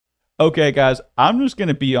Okay, guys, I'm just going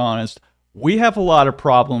to be honest. We have a lot of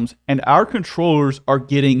problems, and our controllers are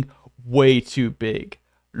getting way too big.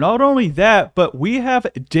 Not only that, but we have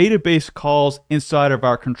database calls inside of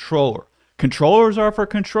our controller. Controllers are for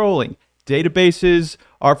controlling. Databases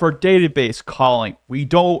are for database calling. We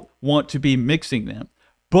don't want to be mixing them.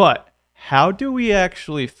 But how do we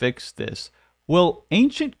actually fix this? Well,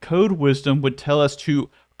 ancient code wisdom would tell us to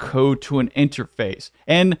code to an interface.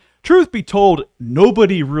 And truth be told,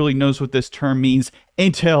 nobody really knows what this term means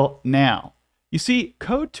until now. You see,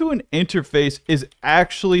 code to an interface is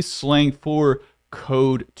actually slang for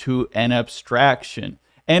code to an abstraction.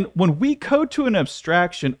 And when we code to an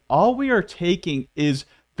abstraction, all we are taking is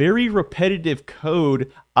very repetitive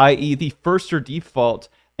code, i.e. the first or default,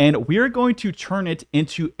 and we're going to turn it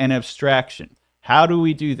into an abstraction. How do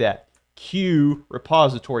we do that? Cue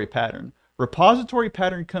repository pattern. Repository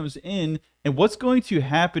pattern comes in, and what's going to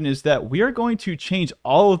happen is that we are going to change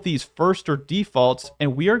all of these first or defaults,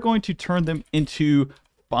 and we are going to turn them into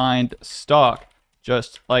find stock,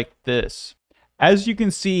 just like this. As you can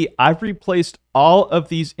see, I've replaced all of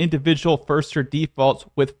these individual first or defaults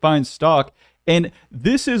with find stock, and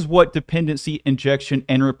this is what dependency injection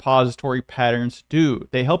and repository patterns do.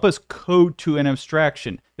 They help us code to an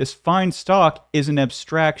abstraction. This find stock is an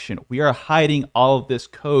abstraction. We are hiding all of this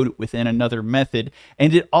code within another method,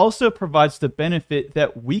 and it also provides the benefit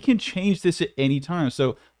that we can change this at any time.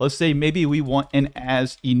 So let's say maybe we want an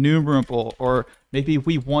as enumerable, or maybe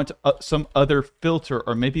we want some other filter,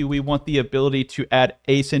 or maybe we want the ability to add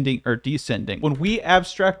ascending or descending. When we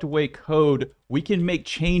abstract away code, we can make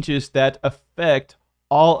changes that affect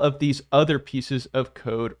all of these other pieces of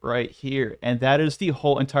code right here. And that is the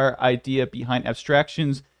whole entire idea behind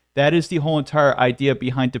abstractions. That is the whole entire idea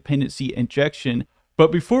behind dependency injection.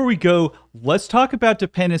 But before we go, let's talk about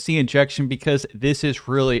dependency injection, because this is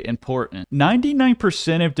really important.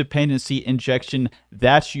 99% of dependency injection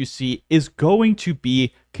that you see is going to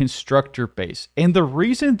be constructor based. And the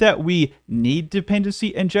reason that we need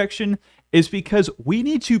dependency injection is because we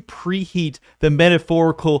need to preheat the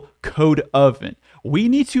metaphorical code oven. We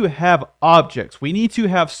need to have objects. We need to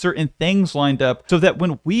have certain things lined up so that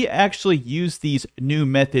when we actually use these new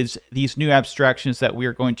methods, these new abstractions that we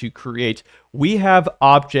are going to create, we have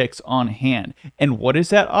objects on hand. And what is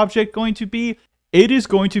that object going to be? It is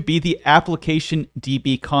going to be the application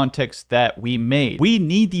DB context that we made. We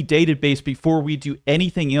need the database before we do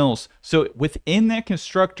anything else. So within that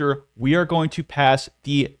constructor, we are going to pass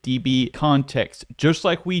the DB context, just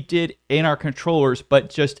like we did in our controllers, but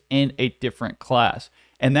just in a different class.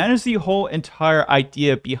 And that is the whole entire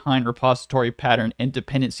idea behind repository pattern and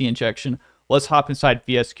dependency injection. Let's hop inside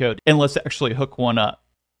VS Code and let's actually hook one up.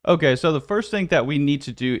 Okay, so the first thing that we need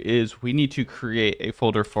to do is we need to create a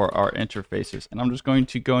folder for our interfaces. And I'm just going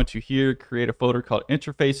to go into here, create a folder called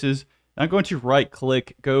interfaces. And I'm going to right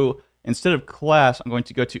click, go, instead of class, I'm going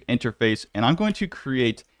to go to interface, and I'm going to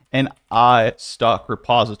create an iStock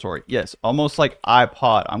repository. Yes, almost like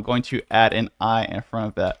iPod. I'm going to add an I in front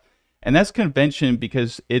of that. And that's convention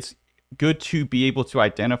because it's good to be able to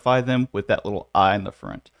identify them with that little I in the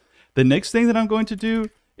front. The next thing that I'm going to do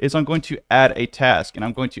is I'm going to add a task, and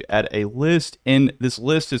I'm going to add a list, and this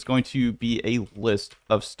list is going to be a list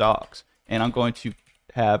of stocks, and I'm going to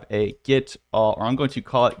have a get all, or I'm going to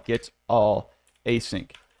call it get all async.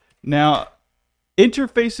 Now,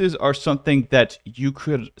 interfaces are something that you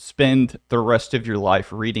could spend the rest of your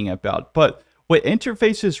life reading about, but what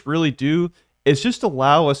interfaces really do is just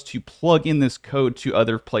allow us to plug in this code to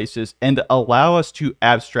other places and allow us to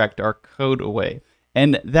abstract our code away,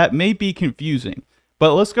 and that may be confusing.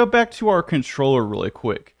 But let's go back to our controller really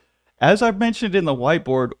quick. As I mentioned in the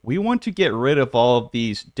whiteboard, we want to get rid of all of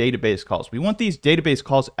these database calls. We want these database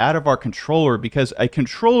calls out of our controller because a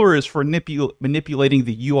controller is for manipulating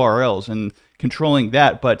the URLs and controlling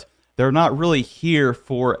that, but they're not really here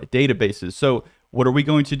for databases. So what are we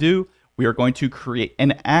going to do? We are going to create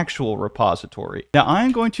an actual repository. Now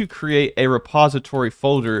I'm going to create a repository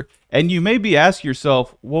folder, and you may be asking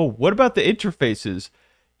yourself, well, what about the interfaces?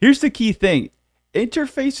 Here's the key thing.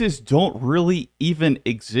 Interfaces don't really even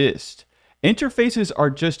exist. Interfaces are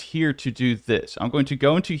just here to do this. I'm going to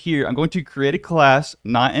go into here. I'm going to create a class,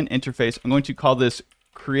 not an interface. I'm going to call this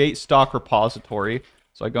create stock repository.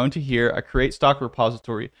 So I go into here, I create stock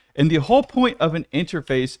repository. And the whole point of an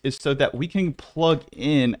interface is so that we can plug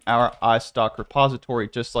in our iStock repository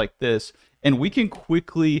just like this. And we can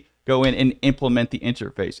quickly go in and implement the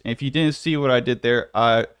interface. And if you didn't see what I did there,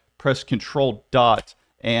 I pressed Control dot,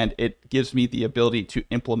 and it gives me the ability to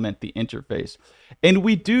implement the interface. And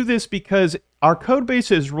we do this because our code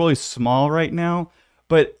base is really small right now,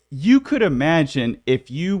 but you could imagine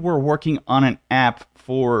if you were working on an app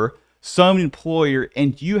for some employer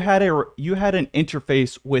and you had an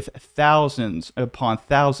interface with thousands upon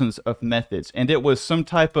thousands of methods, and it was some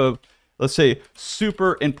type of, let's say,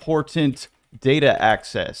 super important data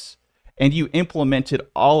access, and you implemented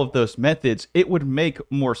all of those methods, it would make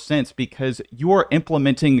more sense because you are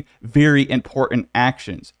implementing very important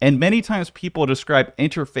actions. And many times people describe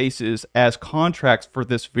interfaces as contracts for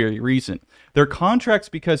this very reason. They're contracts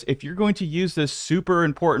because if you're going to use this super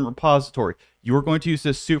important repository, you're going to use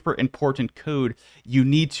this super important code, you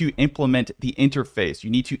need to implement the interface.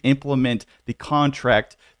 You need to implement the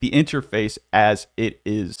contract, the interface as it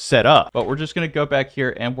is set up. But we're just going to go back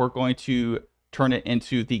here and we're going to turn it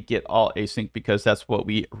into the get all async because that's what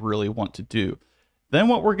we really want to do. Then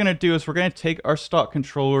what we're going to do is we're going to take our stock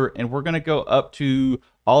controller and we're going to go up to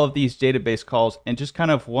all of these database calls, and just kind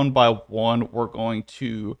of one by one, we're going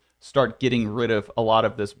to start getting rid of a lot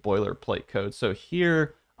of this boilerplate code. So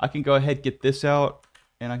here I can go ahead, get this out,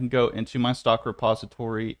 and I can go into my stock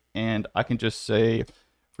repository and I can just say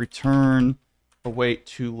return await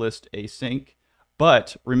to list async.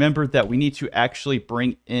 But remember that we need to actually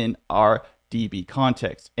bring in our DB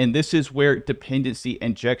context. And this is where dependency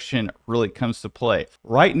injection really comes to play.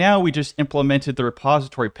 Right now, we just implemented the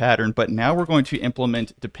repository pattern, but now we're going to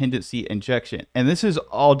implement dependency injection. And this is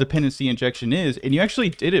all dependency injection is. And you actually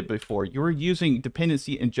did it before. You were using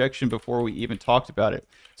dependency injection before we even talked about it.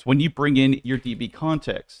 It's when you bring in your DB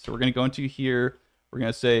context. So we're going to go into here. We're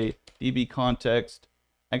going to say DB context.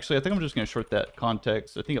 Actually, I think I'm just going to short that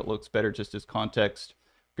context. I think it looks better just as context.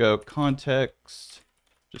 Go context.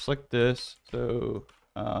 Just like this. So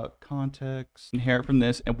context, inherit from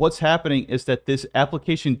this. And what's happening is that this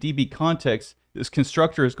application DB context, this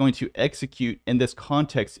constructor is going to execute, and this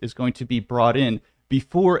context is going to be brought in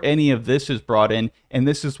before any of this is brought in. And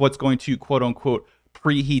this is what's going to, quote unquote,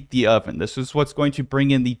 preheat the oven. This is what's going to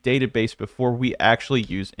bring in the database before we actually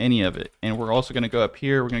use any of it. And we're also going to go up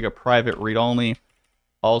here. We're going to go private read only.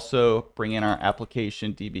 Also bring in our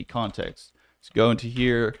application DB context. So go into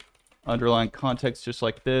here, underline context just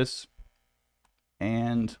like this,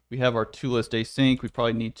 and we have our toList async. We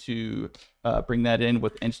probably need to bring that in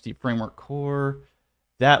with Entity Framework Core.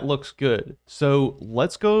 That looks good. So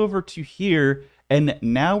let's go over to here, and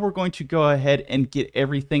now we're going to go ahead and get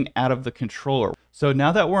everything out of the controller. So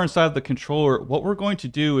now that we're inside of the controller, what we're going to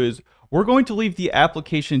do is we're going to leave the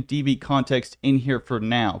application DB context in here for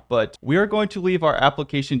now, but we are going to leave our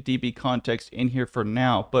application DB context in here for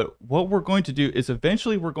now. But what we're going to do is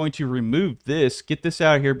eventually we're going to remove this, get this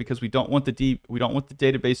out of here because we don't want the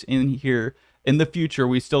database in here in the future.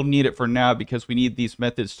 We still need it for now because we need these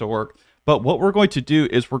methods to work. But what we're going to do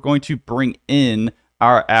is we're going to bring in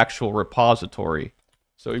our actual repository.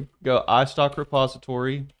 So we go iStock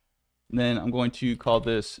repository, and then I'm going to call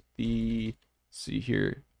this the, let's see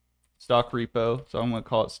here, stock repo. So I'm going to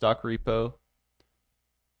call it stock repo.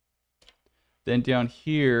 Then down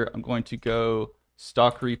here, I'm going to go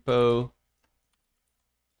stock repo.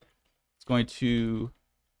 It's going to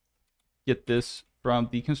get this from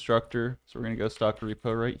the constructor. So we're going to go stock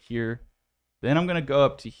repo right here. Then I'm going to go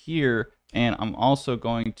up to here, and I'm also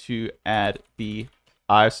going to add the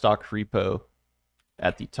iStock repo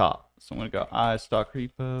at the top. So I'm going to go iStock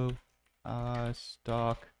repo,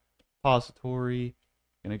 iStock repository.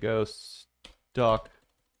 Gonna go stock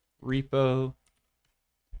repo,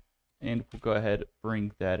 and we'll go ahead and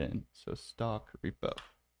bring that in. So stock repo,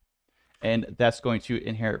 and that's going to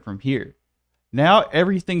inherit from here. Now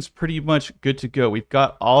everything's pretty much good to go. We've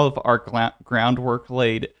got all of our groundwork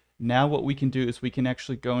laid. Now what we can do is we can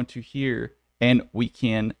actually go into here and we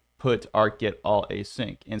can put our get all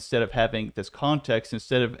async. Instead of having this context,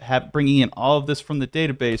 instead of bringing in all of this from the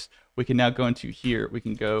database, we can now go into here. We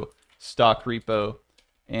can go stock repo,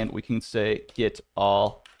 and we can say get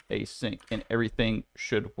all async, and everything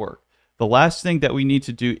should work. The last thing that we need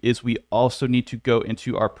to do is we also need to go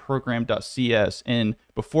into our program.cs, and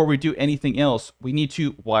before we do anything else, we need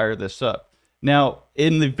to wire this up. Now,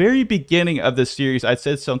 in the very beginning of this series, I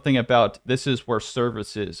said something about this is where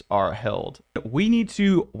services are held. We need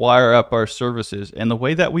to wire up our services, and the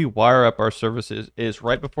way that we wire up our services is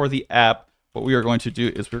right before the app. What we are going to do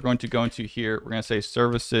is we're going to go into here, we're going to say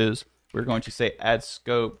services, we're going to say add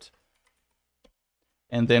scoped,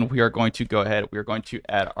 and then we are going to go ahead, we're going to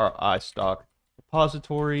add our iStock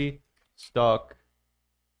repository, stock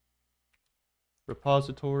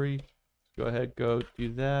repository. Go ahead, go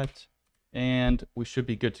do that, and we should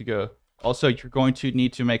be good to go. Also, you're going to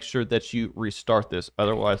need to make sure that you restart this,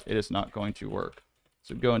 otherwise it is not going to work.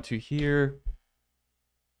 So go into here,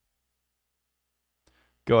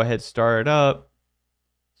 go ahead, start it up.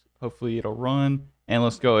 Hopefully it'll run. And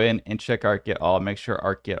let's go in and check our get all, make sure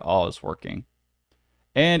our get all is working.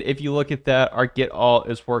 And if you look at that, our get all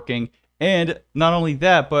is working. And not only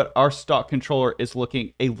that, but our stock controller is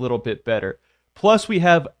looking a little bit better. Plus, we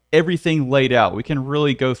have everything laid out. We can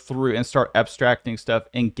really go through and start abstracting stuff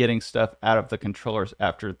and getting stuff out of the controllers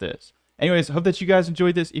after this. Anyways, I hope that you guys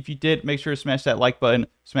enjoyed this. If you did, make sure to smash that like button,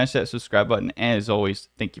 smash that subscribe button, and as always,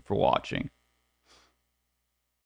 thank you for watching.